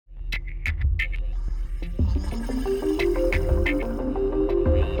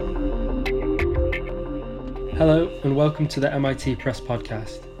Hello and welcome to the MIT Press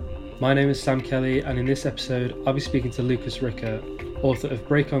Podcast. My name is Sam Kelly, and in this episode I'll be speaking to Lucas Ricker, author of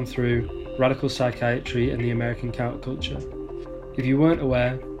Break On Through, Radical Psychiatry and the American Counterculture. If you weren't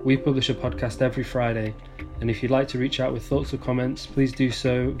aware, we publish a podcast every Friday, and if you'd like to reach out with thoughts or comments, please do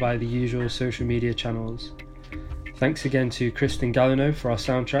so via the usual social media channels. Thanks again to Kristen Gallino for our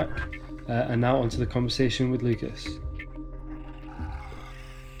soundtrack, and now onto the conversation with Lucas.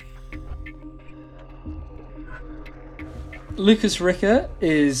 Lucas Ricker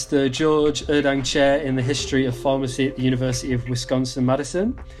is the George Erdang Chair in the History of Pharmacy at the University of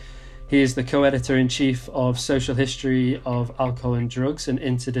Wisconsin-Madison. He is the co-editor-in-chief of Social History of Alcohol and Drugs, an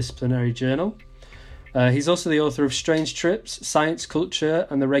interdisciplinary journal. He's also the author of Strange Trips, Science, Culture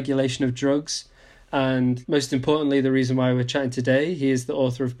and the Regulation of Drugs. And most importantly, the reason why we're chatting today, he is the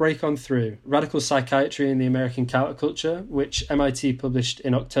author of Break On Through, Radical Psychiatry and the American Counterculture, which MIT published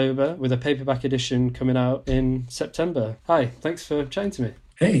in October, with a paperback edition coming out in September. Hi, thanks for chatting to me.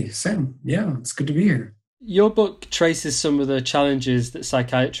 Hey, Sam. Yeah, it's good to be here. Your book traces some of the challenges that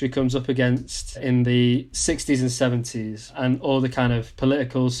psychiatry comes up against in the 60s and 70s and all the kind of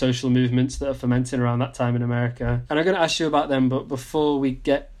political, social movements that are fermenting around that time in America. And I'm going to ask you about them, but before we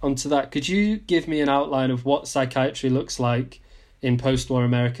get onto that, could you give me an outline of what psychiatry looks like in post-war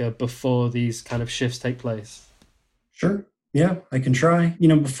America before these kind of shifts take place? Sure. Yeah, I can try.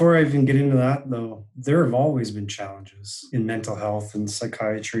 Before I even get into that, though, there have always been challenges in mental health and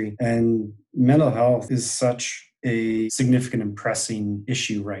psychiatry. And mental health is such a significant and pressing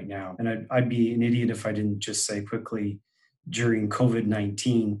issue right now. And I'd be an idiot if I didn't just say quickly, during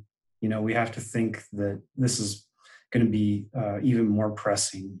COVID-19, we have to think that this is going to be even more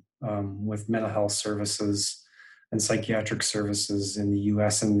pressing with mental health services and psychiatric services in the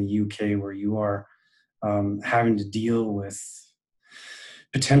US and the UK, where you are having to deal with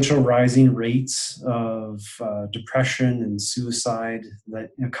potential rising rates of depression and suicide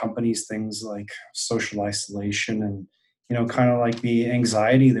that accompanies things like social isolation and, kind of like the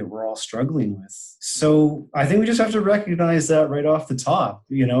anxiety that we're all struggling with. So I think we just have to recognize that right off the top.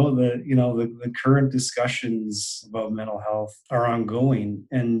 The current discussions about mental health are ongoing,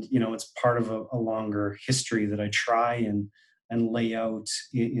 and, it's part of a longer history that I try and lay out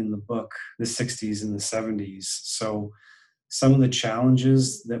in the book, the 60s and the 70s. So some of the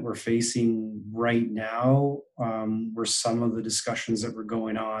challenges that we're facing right now were some of the discussions that were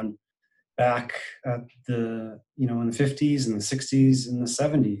going on back at in the 50s and the 60s and the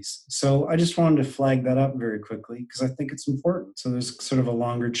 70s. So I just wanted to flag that up very quickly because I think it's important. So there's sort of a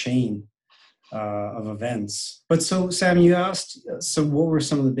longer chain of events. But so, Sam, you asked, so what were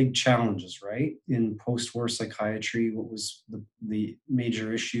some of the big challenges, right, in post-war psychiatry? What was the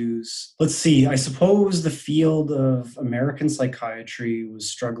major issues? Let's see, I suppose the field of American psychiatry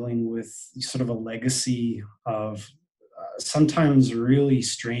was struggling with sort of a legacy of sometimes really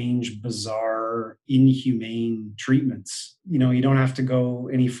strange, bizarre, inhumane treatments. You don't have to go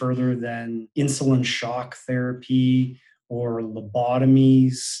any further than insulin shock therapy, or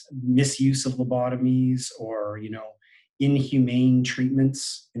lobotomies, misuse of lobotomies, or, inhumane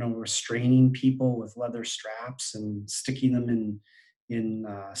treatments, restraining people with leather straps and sticking them in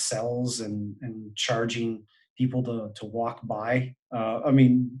cells and charging people to walk by.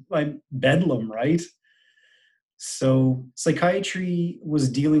 Like bedlam, right? So psychiatry was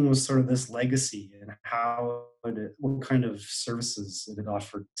dealing with sort of this legacy and what kind of services it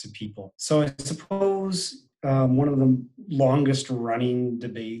offered to people. So I suppose one of the longest running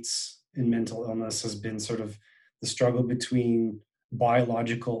debates in mental illness has been sort of the struggle between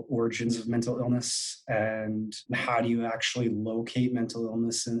biological origins of mental illness and how do you actually locate mental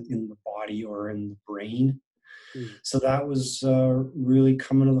illness in the body or in the brain. So that was really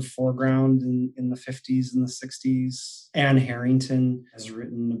coming to the foreground in the 50s and the 60s. Anne Harrington has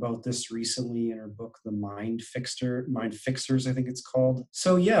written about this recently in her book, The Mind Fixers, I think it's called.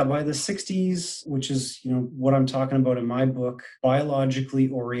 So yeah, by the 60s, which is, what I'm talking about in my book, biologically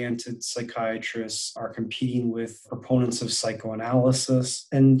oriented psychiatrists are competing with proponents of psychoanalysis.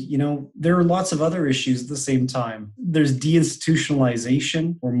 And, there are lots of other issues at the same time. There's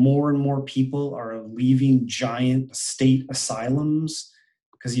deinstitutionalization, where more and more people are leaving giant state asylums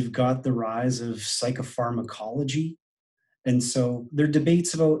because you've got the rise of psychopharmacology. And so there are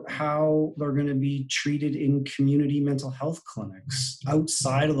debates about how they're going to be treated in community mental health clinics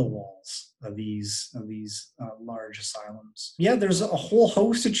outside of the walls of these large asylums. Yeah, there's a whole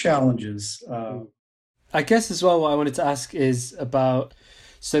host of challenges. I guess as well what I wanted to ask is about,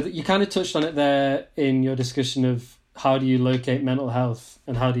 so that you kind of touched on it there in your discussion of how do you locate mental health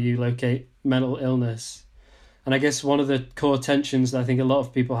and how do you locate mental illness. And I guess one of the core tensions that I think a lot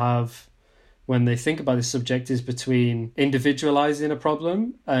of people have when they think about this subject is between individualizing a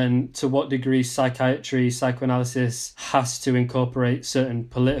problem and to what degree psychiatry, psychoanalysis has to incorporate certain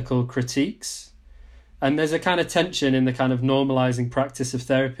political critiques. And there's a kind of tension in the kind of normalizing practice of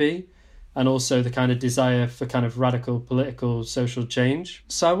therapy and also the kind of desire for kind of radical political social change.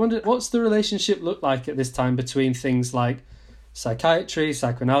 So I wonder, what's the relationship look like at this time between things like psychiatry,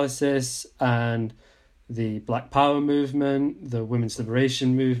 psychoanalysis, and the Black Power movement, the women's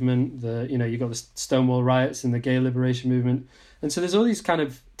liberation movement, you've got the Stonewall riots and the gay liberation movement. And so there's all these kind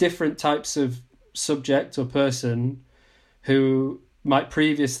of different types of subject or person who might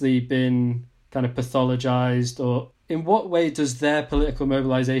previously been kind of pathologized, or in what way does their political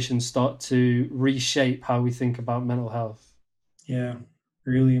mobilization start to reshape how we think about mental health? Yeah,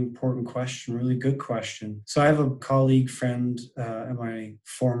 really important question, really good question. So I have a colleague friend at my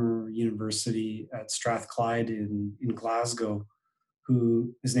former university at Strathclyde in Glasgow,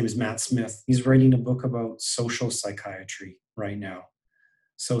 who his name is Matt Smith. He's writing a book about social psychiatry right now.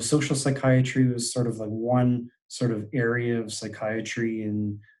 So social psychiatry was sort of like one sort of area of psychiatry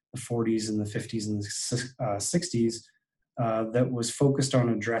in the 40s and the 50s and the 60s that was focused on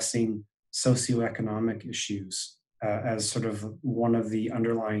addressing socioeconomic issues as sort of one of the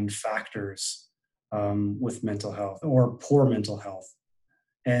underlying factors with mental health or poor mental health.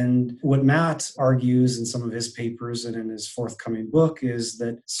 And what Matt argues in some of his papers and in his forthcoming book is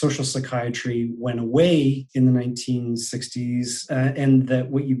that social psychiatry went away in the 1960s, and that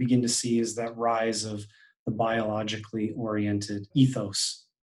what you begin to see is that rise of the biologically oriented ethos.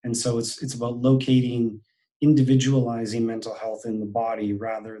 And so it's about locating, individualizing mental health in the body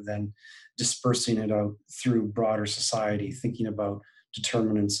rather than dispersing it out through broader society, thinking about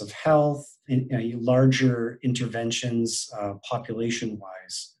determinants of health, larger interventions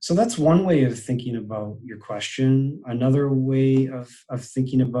population-wise. So that's one way of thinking about your question. Another way of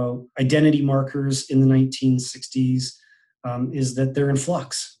thinking about identity markers in the 1960s is that they're in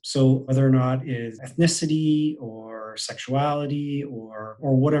flux. So whether or not it's ethnicity or sexuality or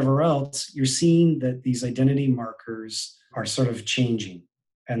whatever else, you're seeing that these identity markers are sort of changing,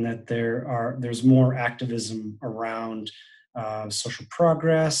 and that there's more activism around social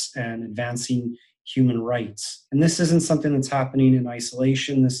progress and advancing human rights. And this isn't something that's happening in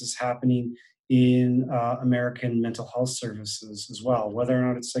isolation. This is happening in American mental health services as well, whether or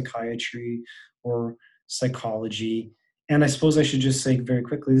not it's psychiatry or psychology. And I suppose I should just say very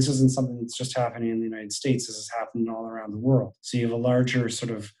quickly, this isn't something that's just happening in the United States. This is happening all around the world. So you have a larger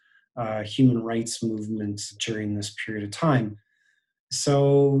sort of human rights movement during this period of time.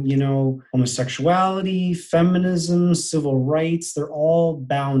 So, homosexuality, feminism, civil rights, they're all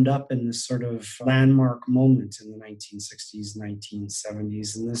bound up in this sort of landmark moment in the 1960s,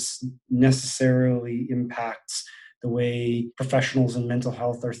 1970s. And this necessarily impacts the way professionals in mental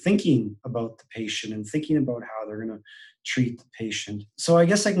health are thinking about the patient and thinking about how they're going to treat the patient. So I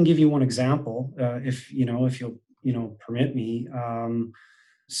guess I can give you one example, if you'll permit me.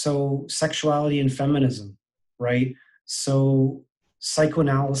 So sexuality and feminism, right? So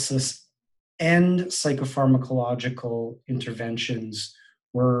psychoanalysis and psychopharmacological interventions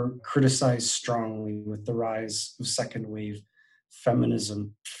were criticized strongly with the rise of second wave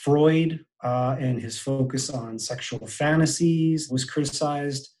feminism. Freud and his focus on sexual fantasies was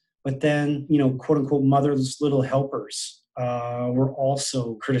criticized, but then, quote unquote, mother's little helpers were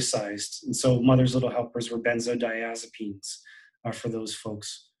also criticized. And so mother's little helpers were benzodiazepines for those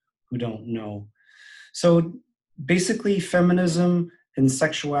folks who don't know. So basically, feminism and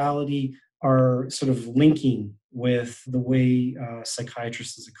sexuality are sort of linking with the way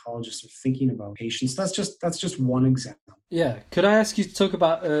psychiatrists and psychologists are thinking about patients. That's just one example. Yeah. Could I ask you to talk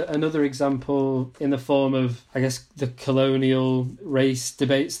about another example in the form of, I guess, the colonial race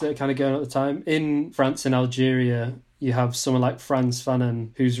debates that are kind of going on at the time? In France and Algeria, you have someone like Frantz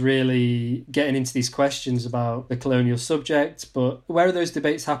Fanon, who's really getting into these questions about the colonial subject. But where are those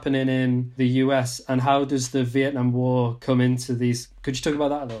debates happening in the US, and how does the Vietnam War come into these? Could you talk about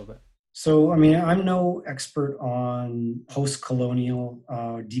that a little bit? So, I'm no expert on post-colonial,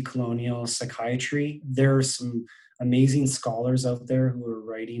 decolonial psychiatry. There are some amazing scholars out there who are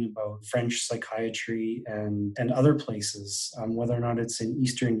writing about French psychiatry and other places, whether or not it's in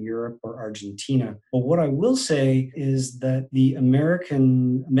Eastern Europe or Argentina. But what I will say is that the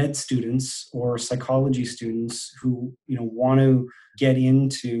American med students or psychology students who want to get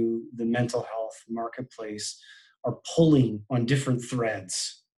into the mental health marketplace are pulling on different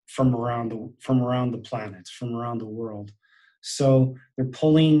threads from around the planet, from around the world. So they're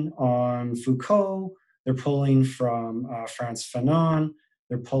pulling on Foucault, they're pulling from Frantz Fanon,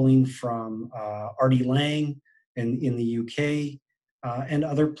 they're pulling from Artie Lang in the UK and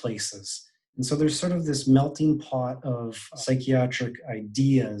other places. And so there's sort of this melting pot of psychiatric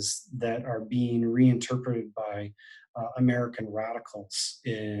ideas that are being reinterpreted by American radicals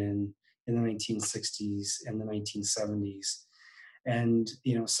in the 1960s and the 1970s. And,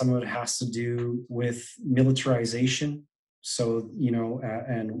 some of it has to do with militarization. So,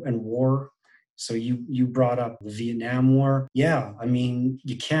 and war. So you brought up the Vietnam War. Yeah, I mean,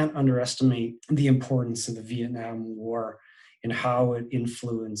 you can't underestimate the importance of the Vietnam War and how it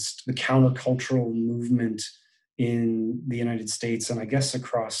influenced the countercultural movement in the United States and I guess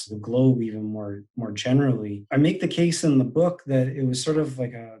across the globe even more generally. I make the case in the book that it was sort of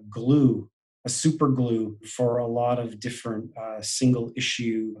like a super glue for a lot of different single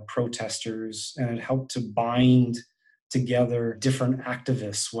issue protesters, and it helped to bind together different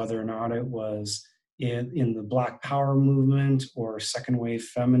activists, whether or not it was in the Black Power movement or second wave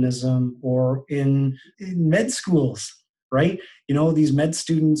feminism or in med schools, right? These med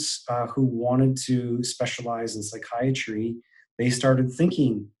students who wanted to specialize in psychiatry, they started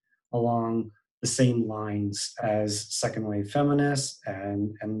thinking along the same lines as second wave feminists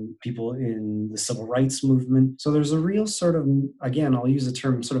and people in the civil rights movement. So there's a real sort of, again, I'll use the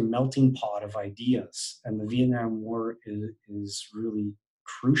term sort of melting pot of ideas. And the Vietnam War is really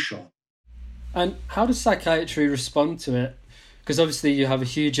crucial. And how does psychiatry respond to it? Because obviously you have a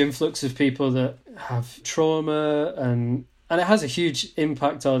huge influx of people that have trauma and it has a huge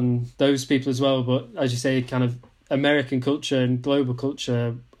impact on those people as well. But as you say, kind of American culture and global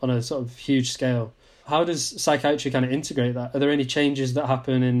culture on a sort of huge scale. How does psychiatry kind of integrate that? Are there any changes that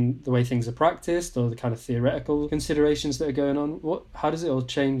happen in the way things are practiced or the kind of theoretical considerations that are going on? How does it all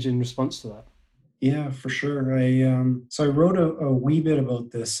change in response to that? Yeah, for sure. So I wrote a wee bit about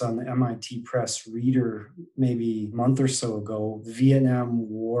this on the MIT Press Reader maybe a month or so ago. The Vietnam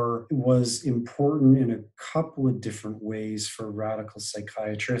War was important in a couple of different ways for radical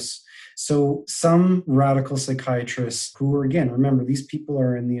psychiatrists. So some radical psychiatrists who are, again, remember, these people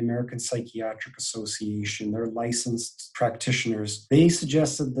are in the American Psychiatric Association, they're licensed practitioners. They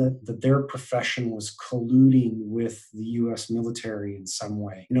suggested that their profession was colluding with the US military in some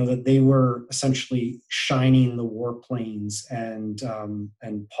way, that they were essentially shining the warplanes and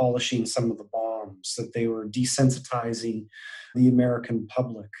polishing some of the bombs, that they were desensitizing the American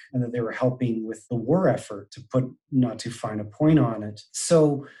public, and that they were helping with the war effort, to put not too fine a point on it.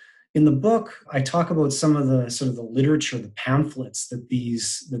 So in the book, I talk about some of the sort of the literature, the pamphlets that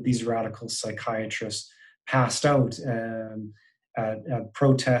these radical psychiatrists passed out at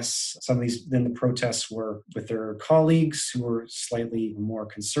protests. Some of these, then the protests were with their colleagues who were slightly more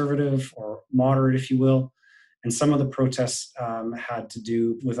conservative or moderate, if you will. And some of the protests had to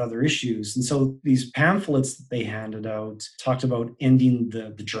do with other issues. And so these pamphlets that they handed out talked about ending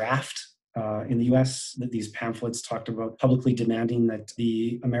the draft in the US. That these pamphlets talked about publicly demanding that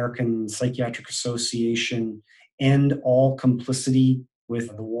the American Psychiatric Association end all complicity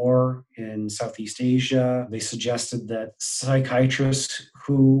with the war in Southeast Asia. They suggested that psychiatrists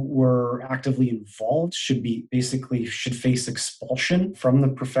who were actively involved should face expulsion from the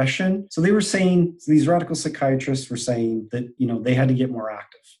profession. So they were saying, these radical psychiatrists were saying that, they had to get more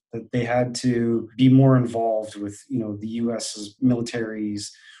active, that they had to be more involved with, the US's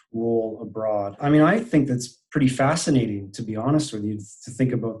military's role abroad. I mean, I think that's pretty fascinating, to be honest with you, to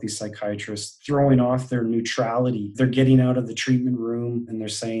think about these psychiatrists throwing off their neutrality. They're getting out of the treatment room and they're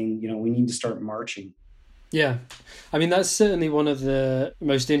saying, we need to start marching. Yeah. I mean, that's certainly one of the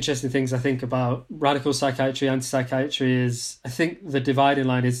most interesting things I think about radical psychiatry, anti-psychiatry is, I think the dividing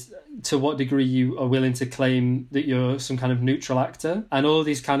line is to what degree you are willing to claim that you're some kind of neutral actor. And all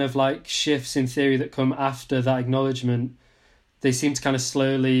these kind of like shifts in theory that come after that acknowledgement, they seem to kind of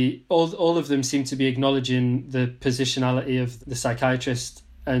slowly, all of them seem to be acknowledging the positionality of the psychiatrist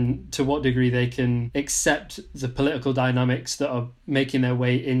and to what degree they can accept the political dynamics that are making their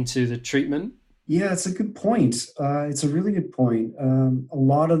way into the treatment. Yeah, it's a good point. It's a really good point. A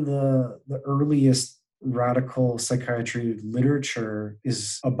lot of the earliest radical psychiatry literature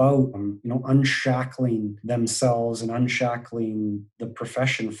is about unshackling themselves and unshackling the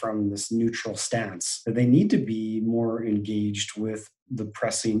profession from this neutral stance, that they need to be more engaged with the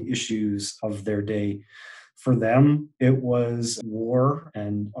pressing issues of their day. For them, it was war,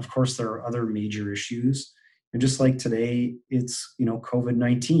 and of course there are other major issues. And just like today, it's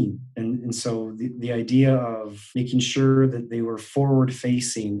COVID-19, and so the idea of making sure that they were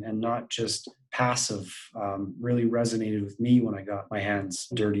forward-facing and not just passive really resonated with me when I got my hands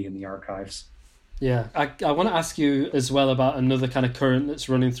dirty in the archives. Yeah, I want to ask you as well about another kind of current that's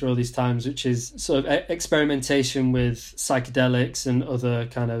running through all these times, which is sort of experimentation with psychedelics and other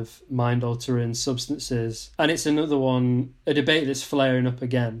kind of mind-altering substances. And it's another one, a debate that's flaring up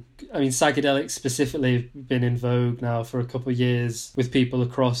again. I mean, psychedelics specifically have been in vogue now for a couple of years with people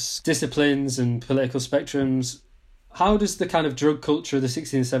across disciplines and political spectrums. How does the kind of drug culture of the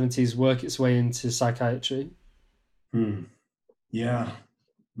 60s and 70s work its way into psychiatry? Yeah.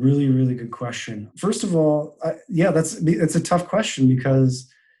 Really, really good question. First of all, that's a tough question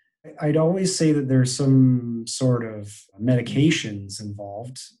because I'd always say that there's some sort of medications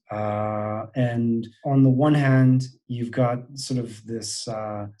involved. And on the one hand, you've got sort of this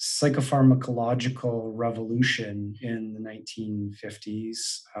psychopharmacological revolution in the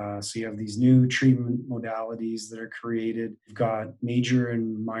 1950s. So you have these new treatment modalities that are created. You've got major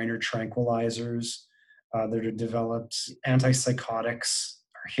and minor tranquilizers that are developed, antipsychotics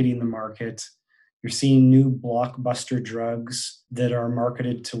are hitting the market. You're seeing new blockbuster drugs that are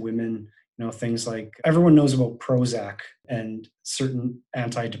marketed to women. You know, things like everyone knows about Prozac and certain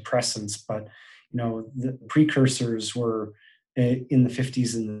antidepressants, but you know, the precursors were in the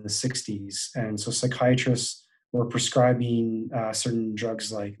 50s and the 60s. And so psychiatrists were prescribing certain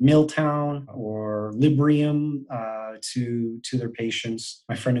drugs like Miltown or Librium to their patients.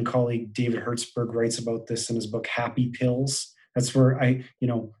 My friend and colleague David Hertzberg writes about this in his book Happy Pills. That's where and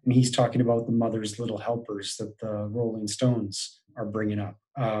he's talking about the mother's little helpers that the Rolling Stones are bringing up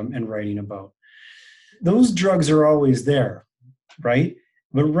and writing about. Those drugs are always there, right?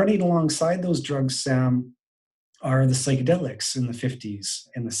 But running alongside those drugs, Sam, are the psychedelics in the 50s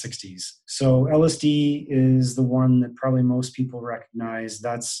and the 60s. So LSD is the one that probably most people recognize.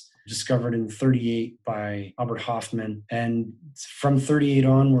 That's discovered in 38 by Albert Hofmann. And from 38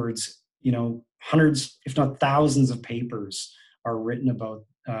 onwards, you know, hundreds, if not thousands of papers are written about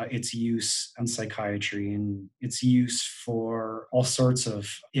its use in psychiatry and its use for all sorts of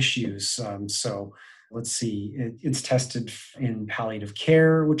issues. So let's see, it's tested in palliative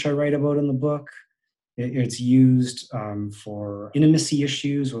care, which I write about in the book. It's used for intimacy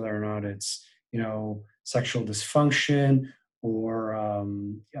issues, whether or not it's, you know, sexual dysfunction or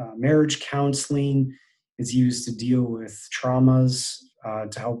marriage counseling. It's used to deal with traumas,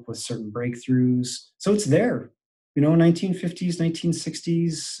 to help with certain breakthroughs. So it's there. You know, 1950s,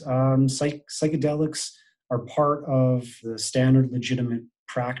 1960s, psychedelics are part of the standard legitimate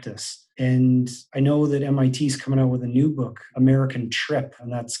practice. And I know that MIT is coming out with a new book, American Trip,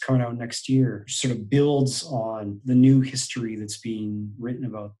 and that's coming out next year. It sort of builds on the new history that's being written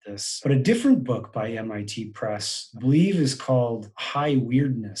about this. But a different book by MIT Press, I believe, is called High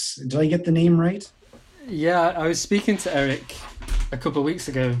Weirdness. Did I get the name right? Yeah, I was speaking to Eric a couple of weeks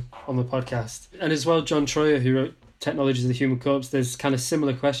ago on the podcast, and as well John Troyer, who wrote Technologies of the Human Corpse. There's kind of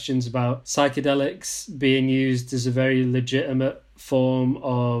similar questions about psychedelics being used as a very legitimate form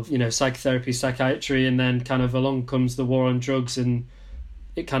of, you know, psychotherapy, psychiatry, and then kind of along comes the war on drugs and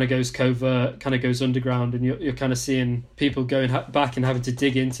it kind of goes covert, kind of goes underground, and you're kind of seeing people going back and having to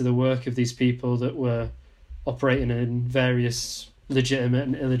dig into the work of these people that were operating in various legitimate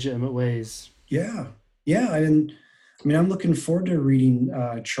and illegitimate ways. Yeah. And I mean, I'm looking forward to reading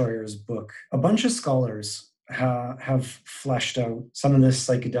Troyer's book. A bunch of scholars have fleshed out some of this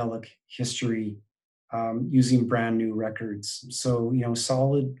psychedelic history using brand new records. So, you know,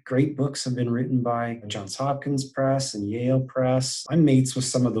 solid, great books have been written by Johns Hopkins Press and Yale Press. I'm mates with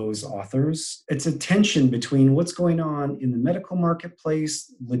some of those authors. It's a tension between what's going on in the medical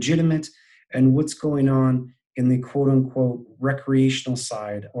marketplace, legitimate, and what's going on in the quote unquote recreational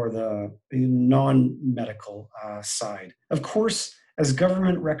side or the non-medical side. Of course, as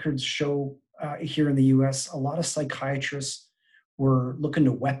government records show here in the US, a lot of psychiatrists were looking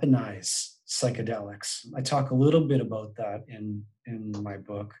to weaponize psychedelics. I talk a little bit about that in my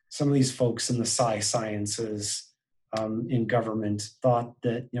book. Some of these folks in the sciences in government thought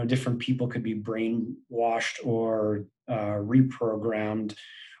that, you know, different people could be brainwashed or reprogrammed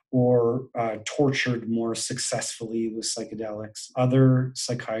or tortured more successfully with psychedelics. Other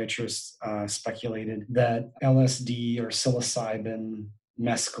psychiatrists speculated that LSD or psilocybin,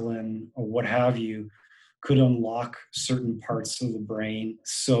 mescaline, or what have you, could unlock certain parts of the brain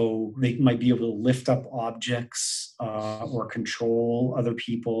so they might be able to lift up objects or control other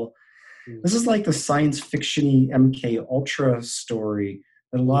people. This is like the science fiction-y MK Ultra story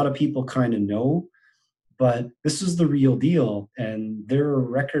that a lot of people kind of know, but this is the real deal, and there are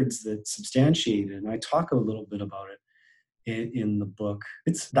records that substantiate it, and I talk a little bit about it in the book.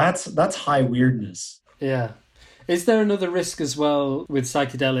 That's high weirdness. Yeah. Is there another risk as well with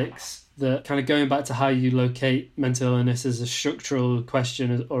psychedelics, that kind of going back to how you locate mental illness as a structural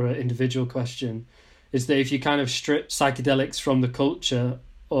question or an individual question, is that if you kind of strip psychedelics from the culture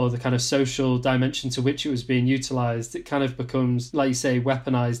or the kind of social dimension to which it was being utilized, it kind of becomes, like you say,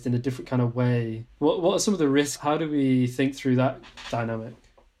 weaponized in a different kind of way. What are some of the risks? How do we think through that dynamic?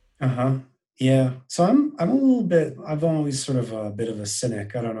 Uh-huh. Yeah. So I'm a little bit, I've always sort of a bit of a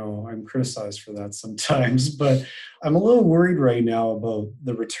cynic. I don't know. I'm criticized for that sometimes, but I'm a little worried right now about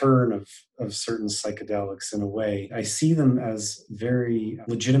the return of certain psychedelics in a way. I see them as very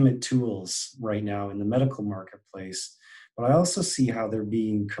legitimate tools right now in the medical marketplace. But I also see how they're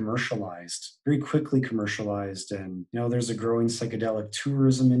being commercialized, very quickly commercialized. And, there's a growing psychedelic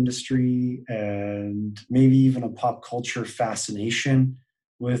tourism industry and maybe even a pop culture fascination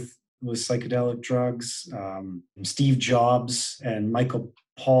with psychedelic drugs. Steve Jobs and Michael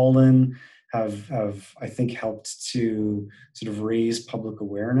Pollan have I think helped to sort of raise public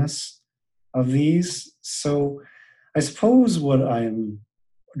awareness of these. So I suppose what I'm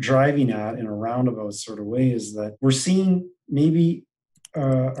driving at in a roundabout sort of way is that we're seeing maybe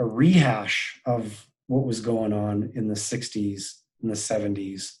a rehash of what was going on in the 60s and the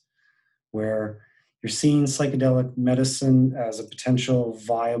 70s, where you're seeing psychedelic medicine as a potential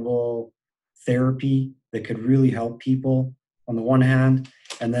viable therapy that could really help people on the one hand.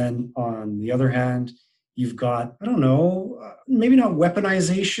 And then on the other hand, you've got, I don't know, maybe not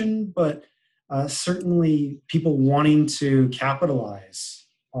weaponization, but certainly people wanting to capitalize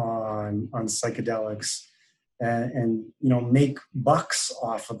on psychedelics and make bucks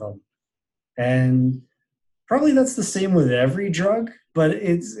off of them. And probably that's the same with every drug, but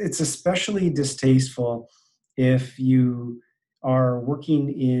it's especially distasteful if you are working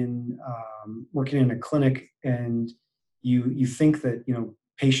in a clinic and you think that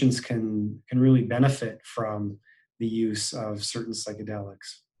patients can really benefit from the use of certain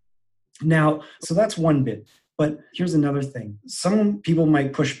psychedelics. Now, so that's one bit. But here's another thing. Some people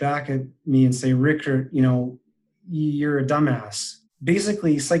might push back at me and say, Rick, you're a dumbass.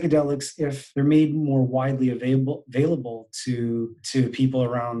 Basically, psychedelics, if they're made more widely available to people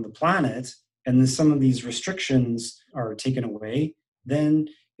around the planet, and then some of these restrictions are taken away, then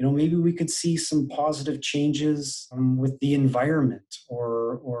maybe we could see some positive changes with the environment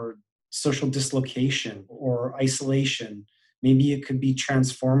or social dislocation or isolation. Maybe it could be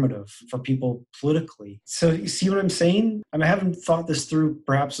transformative for people politically. So you see what I'm saying? I haven't thought this through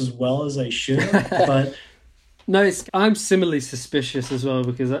perhaps as well as I should have, but... No, I'm similarly suspicious as well,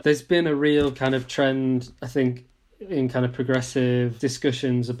 because there's been a real kind of trend, I think, in kind of progressive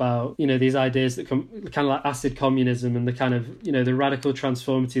discussions about, these ideas that come kind of like acid communism and the kind of, the radical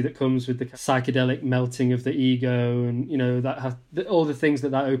transformity that comes with the psychedelic melting of the ego and, all the things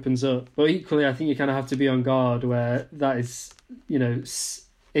that opens up. But equally, I think you kind of have to be on guard where that is,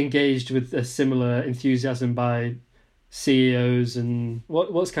 engaged with a similar enthusiasm by CEOs and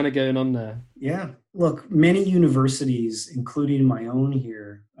what's kind of going on there. Yeah. Look, many universities, including my own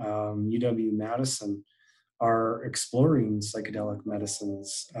here, UW-Madison, are exploring psychedelic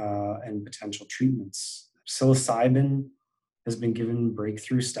medicines and potential treatments. Psilocybin has been given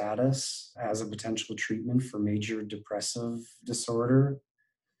breakthrough status as a potential treatment for major depressive disorder.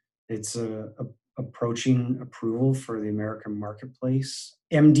 It's approaching approval for the American marketplace.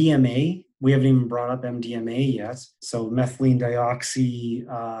 MDMA, we haven't even brought up MDMA yet. So methylene dioxy,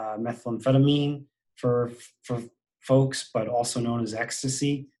 methamphetamine for folks, but also known as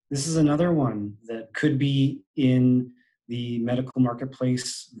ecstasy. This is another one that could be in the medical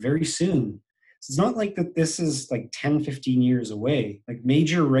marketplace very soon. So it's not like that this is like 10, 15 years away. Like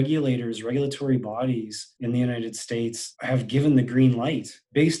major regulators, regulatory bodies in the United States have given the green light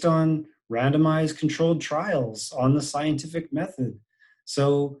based on randomized controlled trials on the scientific method.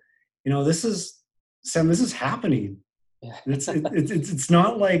 So, this is happening. It's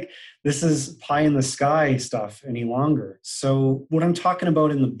not like this is pie in the sky stuff any longer. So what I'm talking about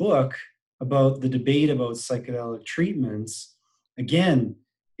in the book about the debate about psychedelic treatments, again,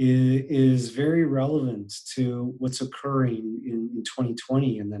 is very relevant to what's occurring in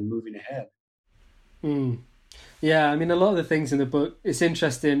 2020 and then moving ahead. Yeah, a lot of the things in the book, it's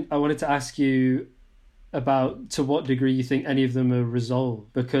interesting. I wanted to ask you about to what degree you think any of them are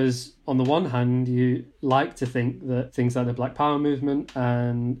resolved, because on the one hand you like to think that things like the Black Power movement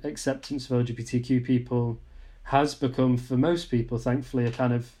and acceptance of LGBTQ people has become, for most people, thankfully, a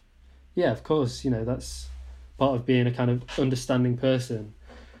kind of, yeah, of course, that's part of being a kind of understanding person.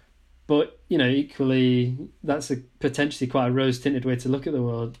 But, equally, that's a potentially quite a rose-tinted way to look at the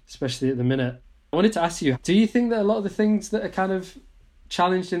world, especially at the minute. I wanted to ask you, do you think that a lot of the things that are kind of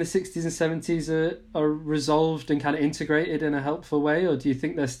challenged in the 60s and 70s are resolved and kind of integrated in a helpful way, or do you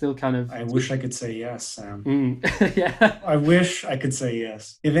think they're still kind of... I wish I could say yes, Sam. Yeah. I wish I could say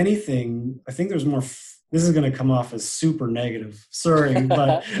yes. If anything, I think there's more... This is going to come off as super negative. Sorry,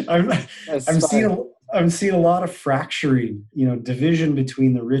 but I'm seeing a lot of fracturing, division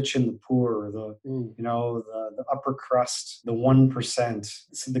between the rich and the poor, the upper crust, the 1%.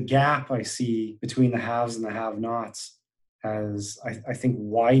 So the gap I see between the haves and the have-nots has, I think,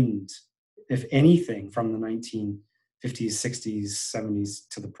 widened, if anything, from the 1950s, 60s, 70s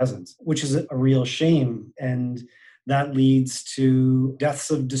to the present, which is a real shame. And that leads to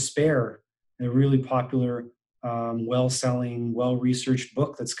deaths of despair. A really popular, well-selling, well-researched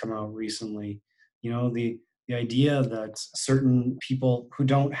book that's come out recently. The idea that certain people who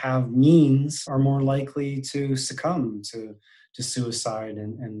don't have means are more likely to succumb to suicide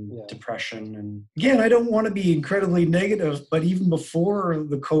and depression. And again, I don't want to be incredibly negative, but even before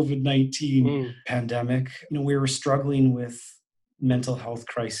the COVID-19 pandemic, we were struggling with mental health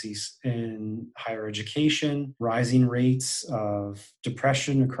crises in higher education, rising rates of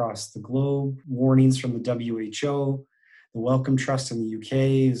depression across the globe, warnings from the WHO. The Wellcome Trust in the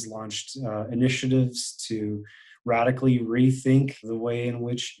UK has launched initiatives to radically rethink the way in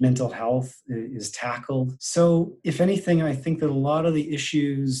which mental health is tackled. So, if anything, I think that a lot of the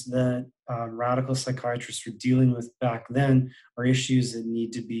issues that radical psychiatrists were dealing with back then are issues that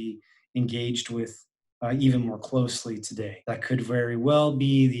need to be engaged with even more closely today. That could very well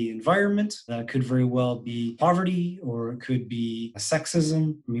be the environment, that could very well be poverty, or it could be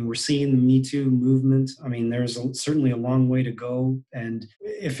sexism. I mean, we're seeing the Me Too movement. I mean, there's certainly a long way to go. And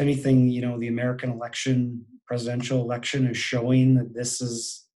if anything, the American presidential election is showing that this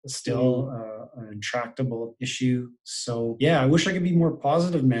is still an intractable issue. So yeah, I wish I could be more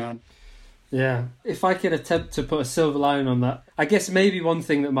positive, man. Yeah. If I could attempt to put a silver lining on that, I guess maybe one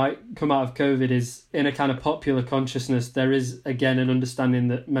thing that might come out of COVID is, in a kind of popular consciousness, there is, again, an understanding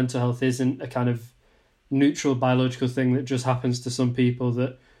that mental health isn't a kind of neutral biological thing that just happens to some people,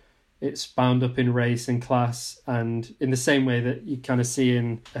 that it's bound up in race and class. And in the same way that you kind of see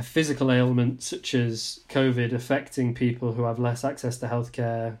in a physical ailment such as COVID affecting people who have less access to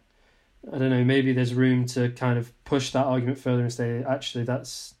healthcare, I don't know, maybe there's room to kind of push that argument further and say, actually,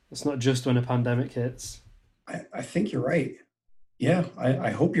 it's not just when a pandemic hits. I think you're right. Yeah,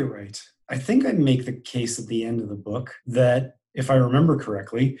 I hope you're right. I think I make the case at the end of the book that, if I remember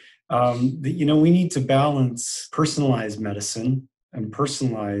correctly, that, we need to balance personalized medicine and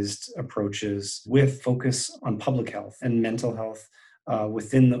personalized approaches with focus on public health and mental health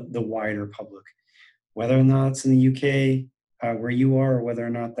within the wider public, whether or not it's in the UK where you are, or whether or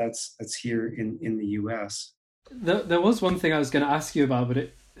not that's here in the US. There was one thing I was going to ask you about, but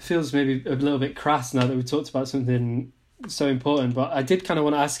it feels maybe a little bit crass now that we talked about something so important. But I did kind of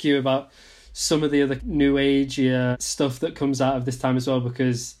want to ask you about some of the other new age stuff that comes out of this time as well,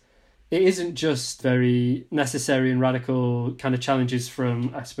 because it isn't just very necessary and radical kind of challenges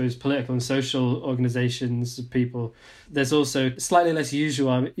from, I suppose, political and social organizations of people. There's also slightly less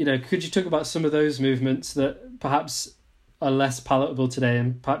usual. Could you talk about some of those movements that perhaps are less palatable today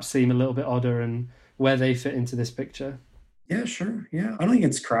and perhaps seem a little bit odder, and where they fit into this picture? Yeah, sure. Yeah. I don't think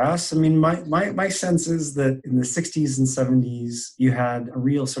it's crass. I mean, my sense is that in the 60s and 70s, you had a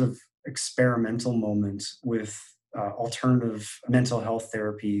real sort of experimental moment with alternative mental health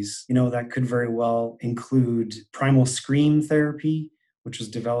therapies. That could very well include primal scream therapy, which was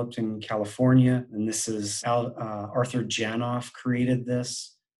developed in California. And this is Arthur Janoff created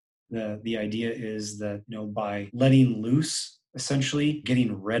this. The idea is that, by letting loose, essentially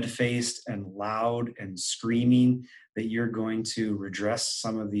getting red-faced and loud and screaming, that you're going to redress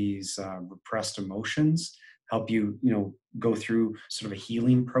some of these repressed emotions, help you, go through sort of a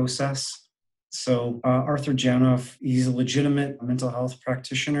healing process. So Arthur Janoff, he's a legitimate mental health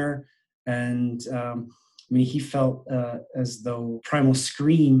practitioner. And he felt as though Primal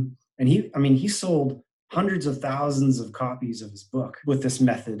Scream, and he sold hundreds of thousands of copies of his book with this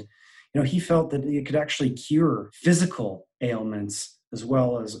method. He felt that it could actually cure physical ailments as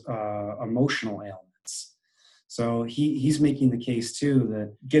well as emotional ailments. So he's making the case too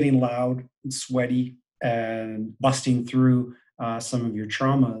that getting loud and sweaty and busting through some of your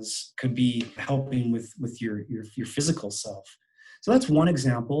traumas could be helping with your physical self. So that's one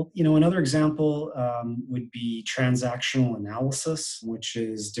example. Another example would be transactional analysis, which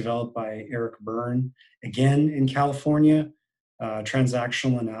is developed by Eric Byrne, again in California.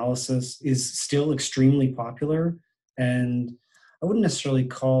 Transactional analysis is still extremely popular, and I wouldn't necessarily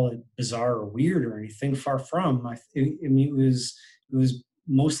call it bizarre or weird or anything. Far from. It was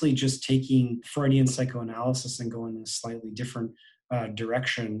mostly just taking Freudian psychoanalysis and going in a slightly different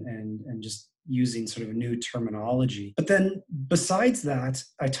direction and just using sort of new terminology. But then besides that,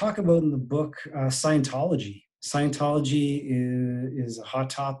 I talk about in the book Scientology. Scientology is a hot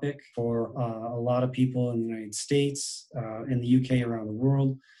topic for a lot of people in the United States, in the UK, around the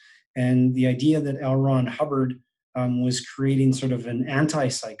world. And the idea that L. Ron Hubbard was creating sort of an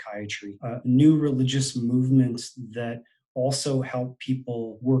anti-psychiatry, a new religious movement that also helped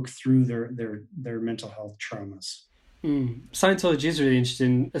people work through their mental health traumas. Scientology is really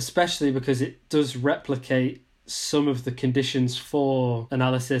interesting, especially because it does replicate some of the conditions for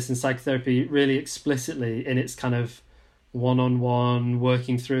analysis and psychotherapy really explicitly in its kind of one-on-one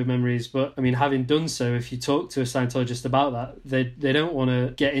working through memories. But I mean, having done so, if you talk to a Scientologist about that, they don't want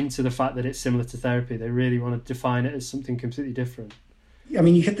to get into the fact that it's similar to therapy. They really want to define it as something completely different. I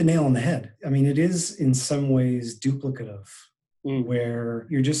mean, you hit the nail on the head. I mean, it is in some ways duplicative, where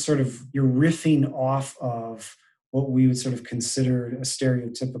you're just sort of, you're riffing off of what we would sort of consider a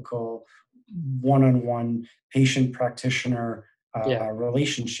stereotypical one-on-one patient-practitioner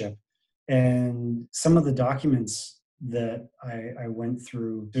relationship. And some of the documents that I went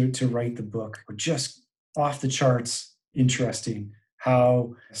through to write the book were just off the charts interesting.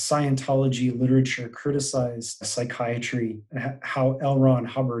 How Scientology literature criticized psychiatry, how L. Ron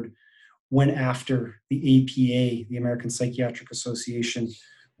Hubbard went after the APA, the American Psychiatric Association,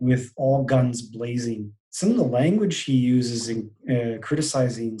 with all guns blazing. Some of the language he uses in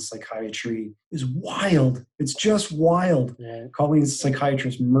criticizing psychiatry is wild. It's just wild. Yeah. Calling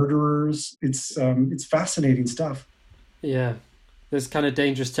psychiatrists murderers. It's fascinating stuff. Yeah. There's kind of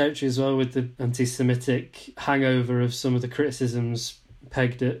dangerous territory as well with the anti-Semitic hangover of some of the criticisms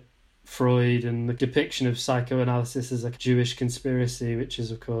pegged at Freud and the depiction of psychoanalysis as a Jewish conspiracy, which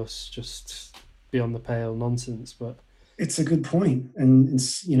is, of course, just beyond the pale nonsense. But it's a good point. And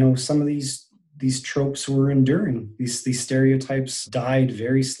you know, some of these tropes were enduring. These stereotypes died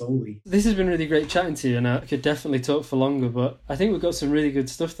very slowly. This has been really great chatting to you, and I could definitely talk for longer, but I think we've got some really good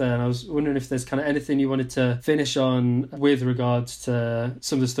stuff there, and I was wondering if there's kind of anything you wanted to finish on with regards to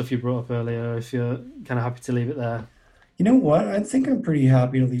some of the stuff you brought up earlier, if you're kind of happy to leave it there. You know what? I think I'm pretty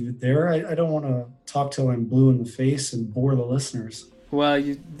happy to leave it there. I don't want to talk till I'm blue in the face and bore the listeners. Well,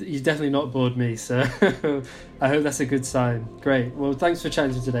 you definitely not bored me, so I hope that's a good sign. Great. Well, thanks for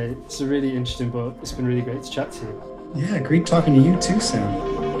chatting today. It's a really interesting book. It's been really great to chat to you. Yeah, great talking to you too, Sam.